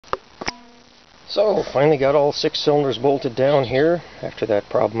So finally got all 6 cylinders bolted down here after that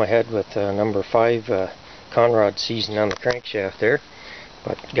problem I had with number 5 conrod season on the crankshaft there.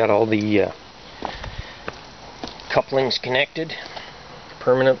 But got all the couplings connected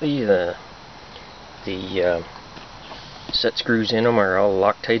permanently. The set screws in them are all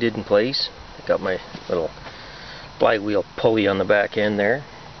Loctited in place. I got my little flywheel pulley on the back end there.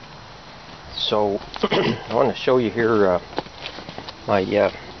 So I want to show you here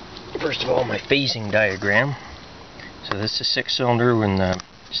my first of all, my phasing diagram. So this is 6 cylinder when the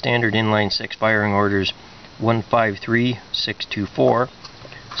standard inline 6 firing orders 153624.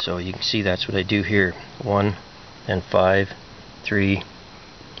 So you can see that's what I do here. 1 and 5, 3,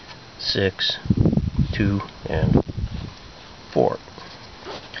 6, 2, and 4.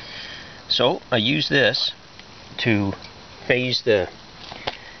 So I use this to phase the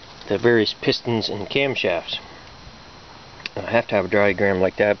various pistons and camshafts. I have to have a diagram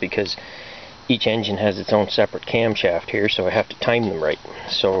like that because each engine has its own separate camshaft here, so I have to time them right.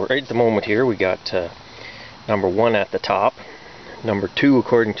 So right at the moment here we got number 1 at the top, number 2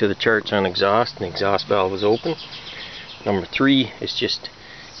 according to the charts on exhaust, and the exhaust valve is open. Number 3 is just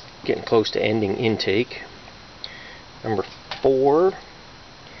getting close to ending intake. Number 4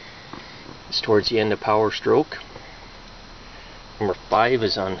 is towards the end of power stroke. Number 5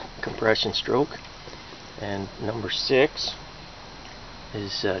 is on compression stroke. And number 6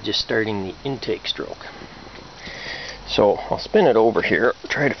 is just starting the intake stroke. So I'll spin it over here,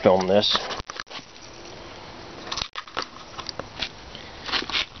 try to film this.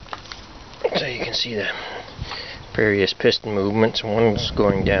 So you can see the various piston movements. 1's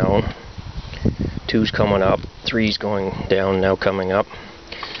going down, 2's coming up, 3's going down, now coming up.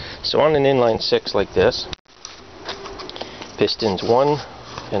 So on an inline 6 like this, pistons 1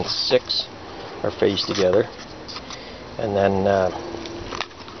 and 6 are phased together, and then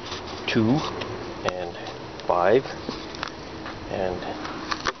 2 and 5 and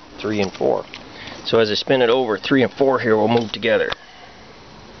 3 and 4. So as I spin it over, 3 and 4 here will move together.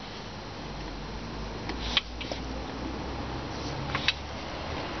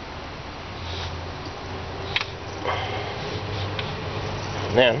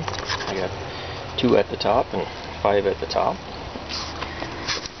 And then I got 2 at the top and 5 at the top.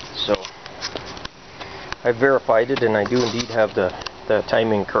 So I've verified it, and I do indeed have the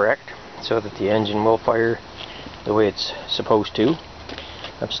timing correct so that the engine will fire the way it's supposed to.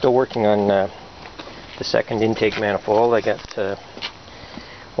 I'm still working on the second intake manifold. I got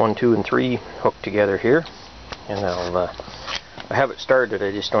 1, 2, and 3 hooked together here, and I have it started,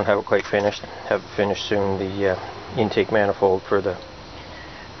 I just don't have it quite finished. Have it finished soon, the intake manifold for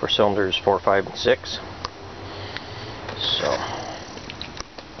cylinders 4, 5, and 6. So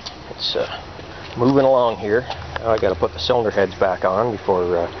it's moving along here. Now I got to put the cylinder heads back on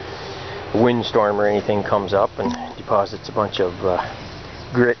before a windstorm or anything comes up and deposits a bunch of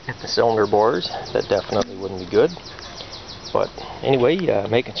grit at the cylinder bores. That definitely wouldn't be good. But anyway,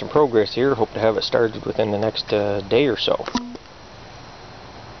 making some progress here. Hope to have it started within the next day or so.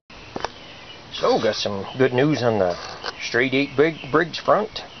 So got some good news on the straight 8 Briggs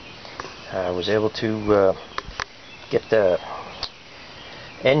front. I was able to get the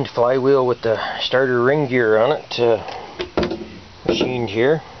end flywheel with the starter ring gear on it machined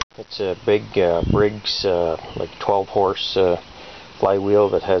here. It's a big Briggs like 12 horse flywheel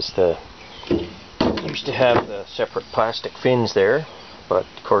that has used to have the separate plastic fins there, but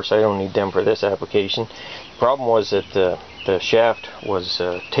of course I don't need them for this application. The problem was that the shaft was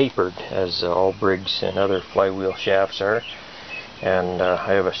tapered, as all Briggs and other flywheel shafts are, and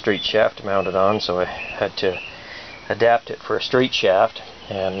I have a straight shaft mounted on, so I had to adapt it for a straight shaft,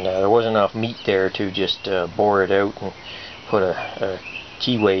 and there wasn't enough meat there to just bore it out and put a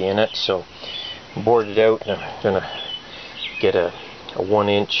keyway in it. So bored it out, and I'm gonna get a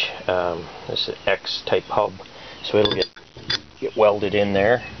 1-inch this X type hub, so it'll get welded in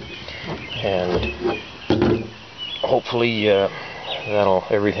there, and hopefully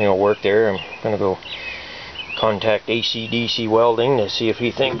everything will work there. I'm gonna go contact AC/DC Welding to see if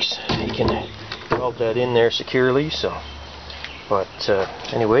he thinks he can weld that in there securely. So, but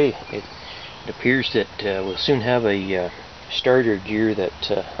anyway, it appears that we'll soon have a starter gear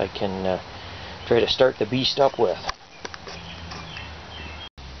that I can try to start the beast up with.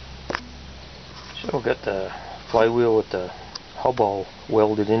 So we've got the flywheel with the hub all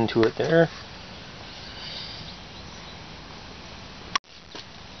welded into it there.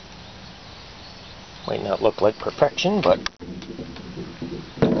 Might not look like perfection, but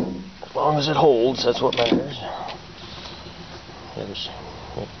as long as it holds, that's what matters. There's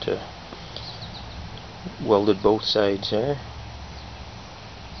it welded both sides there.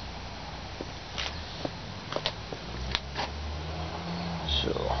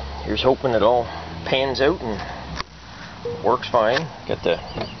 So here's hoping it all pans out and works fine. Got the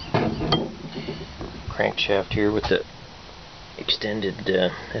crankshaft here with the extended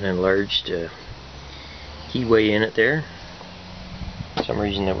and enlarged keyway in it there. For some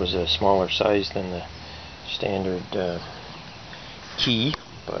reason it was a smaller size than the standard key,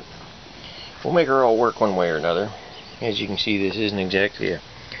 but we'll make her all work one way or another. As you can see, this isn't exactly a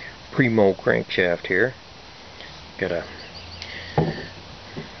primo crankshaft here. Gotta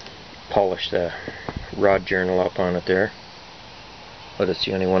polish the rod journal up on it there, but it's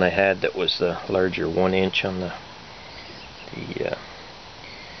the only one I had that was the larger 1 inch on the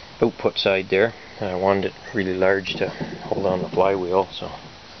output side there. And I wanted it really large to hold on the flywheel, so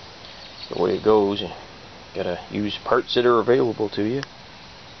that's the way it goes. You gotta use parts that are available to you.